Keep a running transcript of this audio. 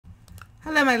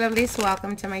Hello my lovelies,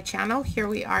 welcome to my channel. Here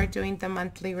we are doing the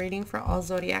monthly reading for all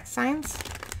zodiac signs.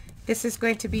 This is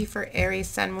going to be for Aries,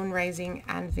 Sun, Moon, Rising,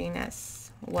 and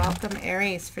Venus. Welcome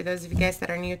Aries. For those of you guys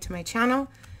that are new to my channel,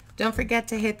 don't forget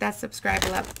to hit that subscribe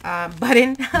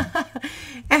button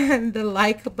and the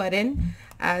like button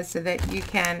so that you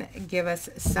can give us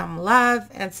some love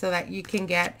and so that you can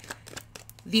get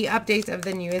the updates of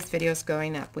the newest videos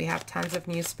going up. We have tons of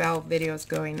new spell videos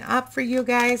going up for you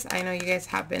guys. I know you guys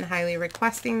have been highly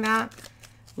requesting that.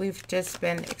 We've just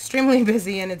been extremely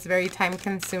busy and it's very time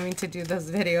consuming to do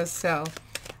those videos.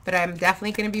 But I'm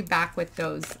definitely going to be back with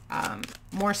those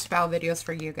more spell videos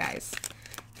for you guys.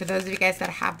 For those of you guys that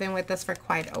have been with us for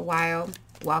quite a while,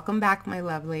 welcome back my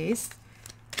lovelies.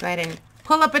 Go ahead and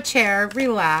pull up a chair,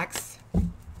 relax.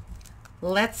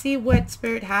 Let's see what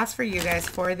Spirit has for you guys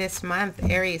for this month.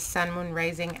 Aries, Sun, Moon,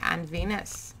 Rising, and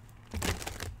Venus.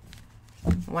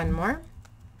 One more.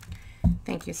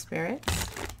 Thank you, Spirit.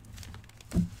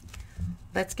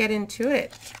 Let's get into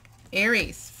it.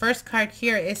 Aries, first card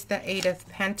here is the Eight of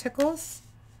Pentacles.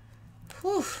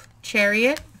 Whew.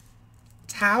 Chariot.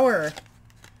 Tower.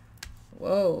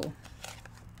 Whoa.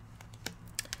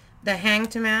 The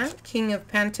Hanged Man, King of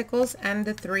Pentacles, and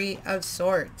the Three of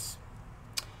Swords.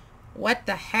 What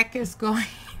the heck is going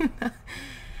on?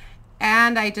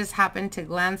 And I just happened to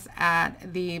glance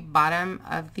at the bottom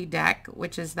of the deck,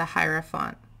 which is the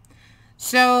Hierophant.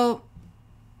 So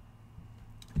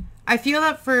I feel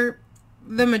that for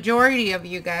the majority of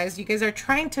you guys are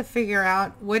trying to figure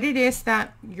out what it is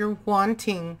that you're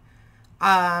wanting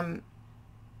when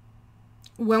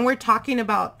we're talking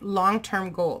about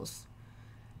long-term goals.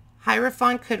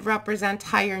 Hierophant could represent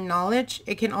higher knowledge.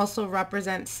 It can also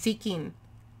represent seeking,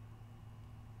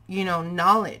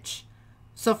 knowledge.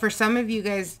 So for some of you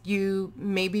guys, you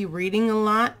may be reading a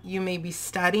lot, you may be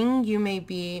studying, you may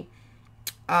be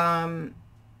I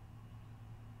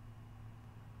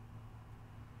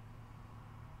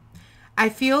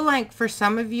feel like for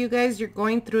some of you guys, you're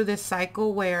going through this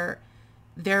cycle where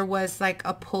there was like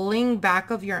a pulling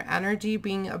back of your energy,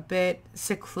 being a bit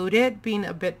secluded, being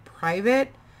a bit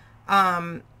private,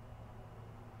 and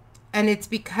it's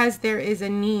because there is a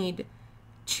need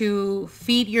to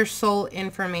feed your soul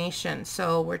information.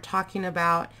 So we're talking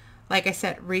about, like I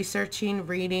said, researching,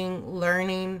 reading,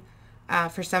 learning.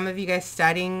 For some of you guys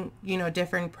studying,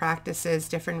 different practices,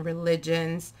 different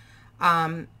religions.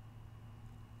 I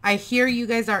hear you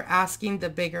guys are asking the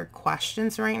bigger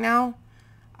questions right now.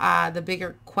 The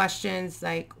bigger questions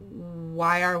like,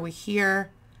 why are we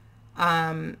here?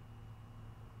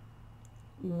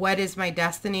 What is my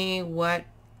destiny? What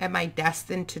am I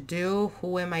destined to do?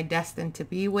 Who am I destined to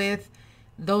be with?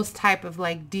 Those type of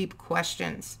like deep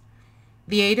questions.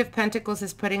 The Eight of Pentacles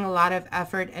is putting a lot of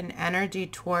effort and energy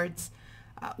towards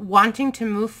wanting to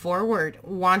move forward,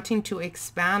 wanting to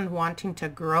expand, wanting to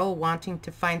grow, wanting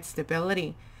to find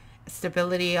stability.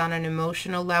 Stability on an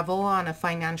emotional level, on a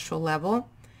financial level.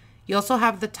 You also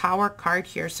have the Tower card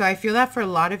here. So I feel that for a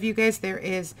lot of you guys, there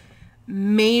is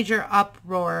major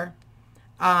uproar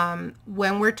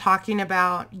when we're talking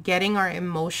about getting our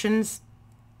emotions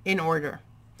in order.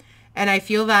 And I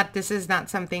feel that this is not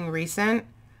something recent.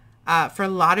 For a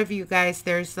lot of you guys,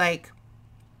 there's like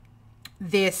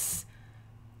this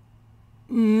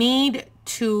need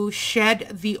to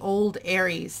shed the old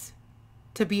Aries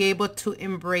to be able to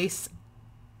embrace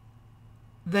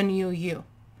the new you.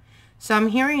 So I'm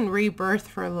hearing rebirth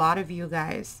for a lot of you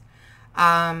guys.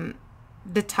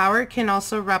 The Tower can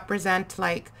also represent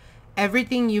like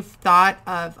everything you've thought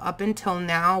of up until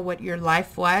now, what your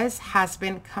life was, has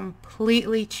been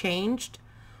completely changed,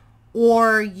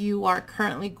 or you are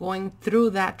currently going through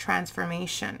that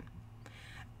transformation.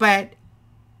 And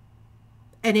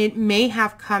it may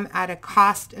have come at a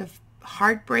cost of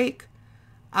heartbreak.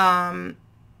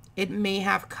 It may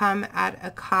have come at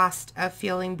a cost of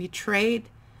feeling betrayed,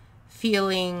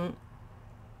 feeling,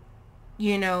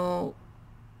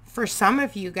 for some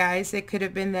of you guys, it could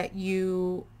have been that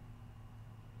you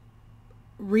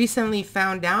recently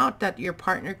found out that your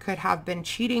partner could have been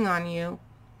cheating on you.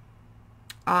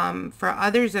 For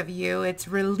others of you, it's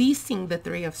releasing the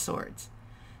Three of Swords.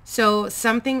 So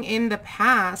something in the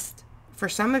past, for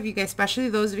some of you guys, especially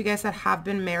those of you guys that have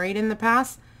been married in the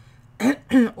past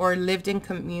or lived in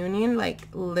communion, like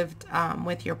lived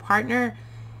with your partner,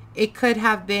 it could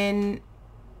have been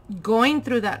going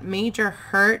through that major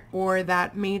hurt or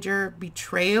that major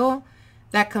betrayal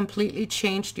that completely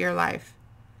changed your life.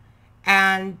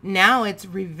 And now it's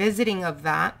revisiting of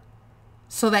that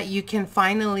so that you can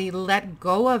finally let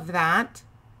go of that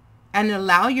and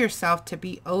allow yourself to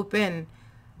be open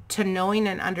to knowing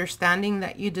and understanding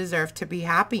that you deserve to be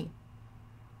happy.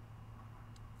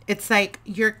 It's like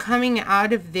you're coming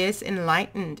out of this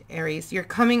enlightened, Aries. You're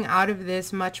coming out of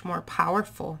this much more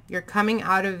powerful. You're coming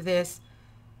out of this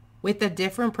with a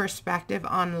different perspective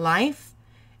on life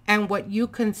and what you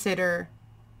consider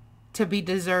to be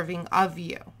deserving of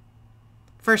you.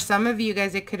 For some of you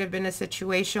guys, it could have been a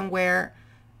situation where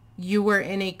you were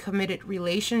in a committed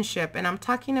relationship. And I'm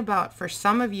talking about, for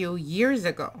some of you, years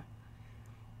ago.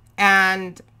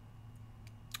 And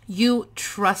you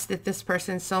trusted this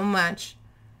person so much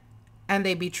and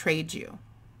they betrayed you.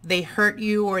 They hurt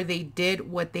you, or they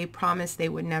did what they promised they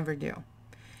would never do.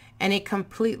 And it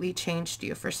completely changed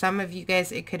you. For some of you guys,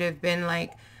 it could have been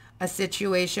like a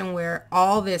situation where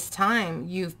all this time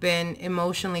you've been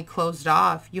emotionally closed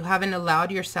off. You haven't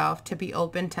allowed yourself to be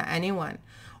open to anyone,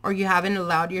 or you haven't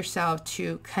allowed yourself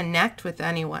to connect with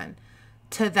anyone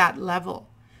to that level,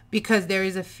 because there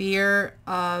is a fear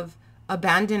of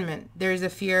abandonment. There is a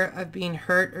fear of being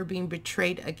hurt or being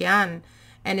betrayed again.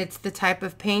 And it's the type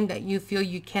of pain that you feel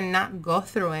you cannot go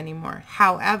through anymore.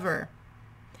 However,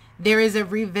 there is a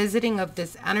revisiting of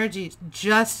this energy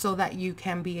just so that you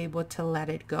can be able to let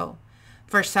it go.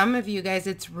 For some of you guys,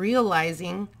 it's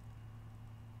realizing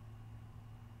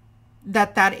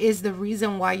that that is the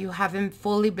reason why you haven't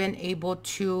fully been able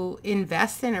to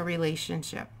invest in a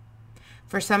relationship.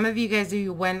 For some of you guys,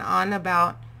 you went on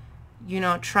about,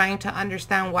 trying to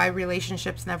understand why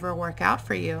relationships never work out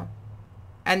for you.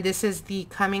 And this is the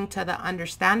coming to the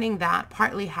understanding that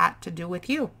partly had to do with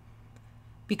you,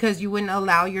 because you wouldn't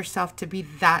allow yourself to be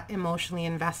that emotionally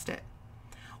invested,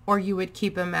 or you would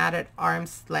keep them at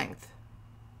arm's length.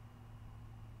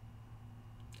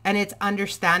 And it's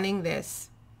understanding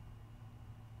this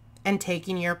and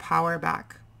taking your power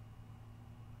back.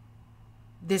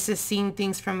 This is seeing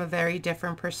things from a very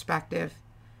different perspective.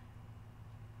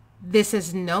 This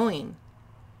is knowing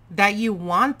that you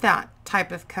want that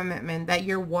type of commitment, that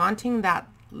you're wanting that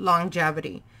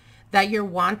longevity, that you're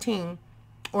wanting,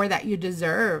 or that you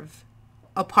deserve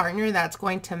a partner that's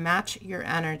going to match your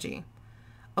energy,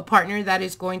 a partner that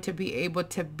is going to be able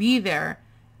to be there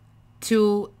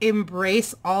to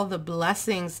embrace all the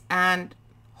blessings and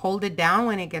hold it down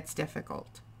when it gets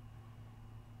difficult.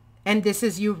 And this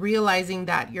is you realizing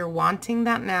that you're wanting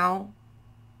that now,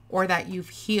 or that you've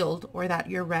healed, or that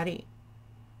you're ready.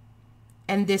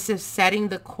 And this is setting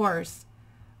the course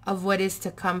of what is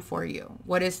to come for you,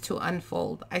 what is to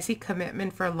unfold. I see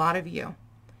commitment for a lot of you.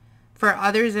 For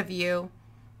others of you,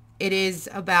 it is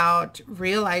about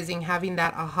realizing, having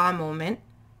that aha moment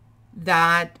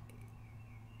that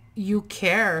you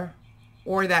care,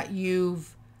 or that you're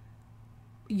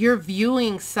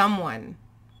viewing someone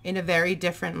in a very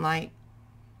different light.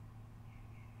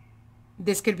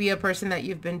 This could be a person that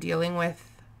you've been dealing with,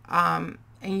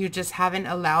 and you just haven't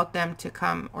allowed them to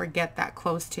come or get that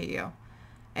close to you.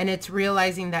 And it's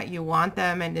realizing that you want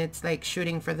them, and it's like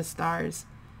shooting for the stars.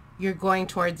 You're going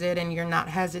towards it, and you're not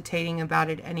hesitating about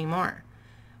it anymore.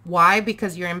 Why?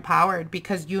 Because you're empowered,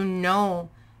 because you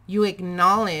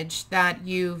acknowledge that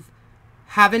you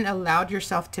haven't allowed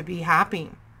yourself to be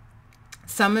happy.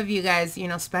 Some of you guys,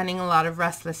 spending a lot of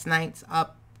restless nights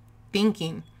up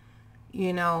thinking,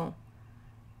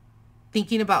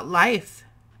 thinking about life,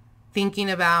 thinking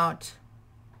about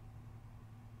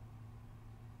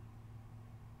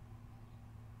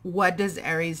what does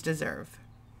Aries deserve?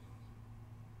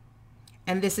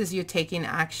 And this is you taking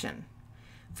action.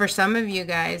 For some of you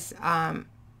guys,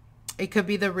 it could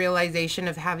be the realization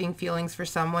of having feelings for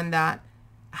someone that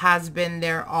has been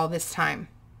there all this time,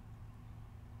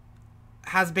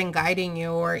 has been guiding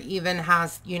you, or even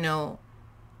has,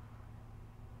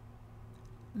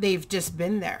 they've just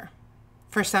been there.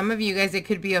 For some of you guys, it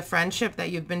could be a friendship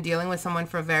that you've been dealing with someone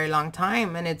for a very long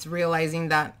time, and it's realizing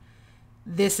that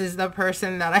this is the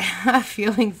person that I have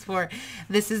feelings for.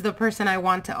 This is the person I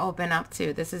want to open up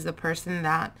to. This is the person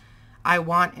that I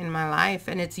want in my life.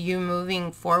 And it's you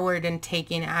moving forward and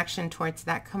taking action towards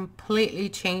that, completely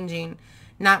changing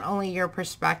not only your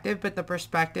perspective, but the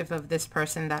perspective of this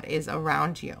person that is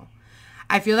around you.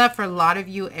 I feel that for a lot of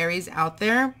you Aries out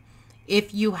there,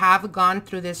 if you have gone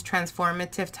through this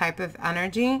transformative type of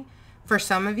energy, for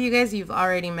some of you guys, you've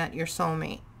already met your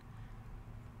soulmate.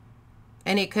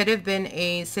 And it could have been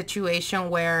a situation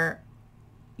where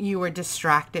you were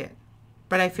distracted,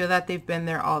 but I feel that they've been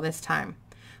there all this time.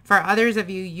 For others of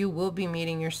you, you will be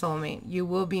meeting your soulmate. You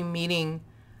will be meeting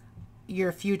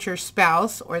your future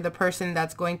spouse, or the person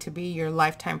that's going to be your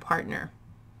lifetime partner.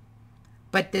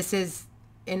 But this is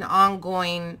an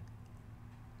ongoing,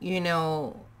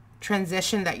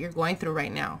 transition that you're going through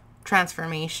right now.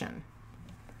 Transformation.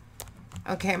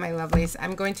 Okay, my lovelies,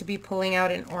 I'm going to be pulling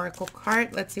out an oracle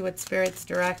card. Let's see what Spirit's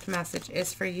direct message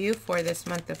is for you for this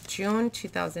month of June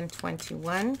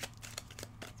 2021.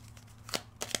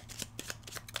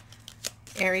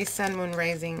 Aries, Sun, Moon,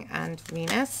 Rising, and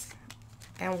Venus.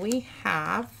 And we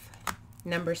have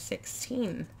number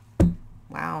 16.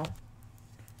 Wow.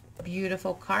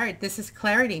 Beautiful card. This is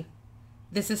clarity.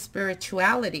 This is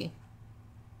spirituality.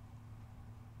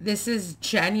 This is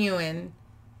genuine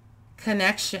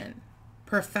connection,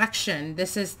 perfection.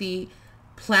 This is the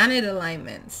planet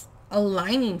alignments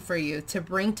aligning for you to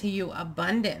bring to you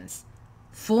abundance,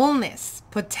 fullness,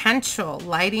 potential,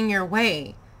 lighting your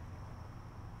way.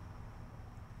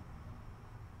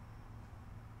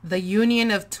 The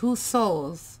union of two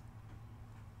souls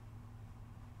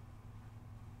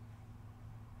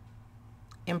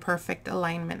in perfect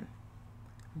alignment.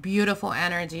 Beautiful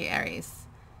energy, Aries.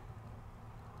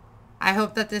 I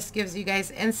hope that this gives you guys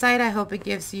insight. I hope it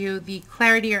gives you the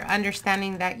clarity or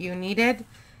understanding that you needed.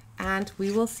 And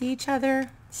we will see each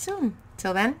other soon.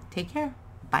 Till then, take care.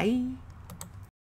 Bye.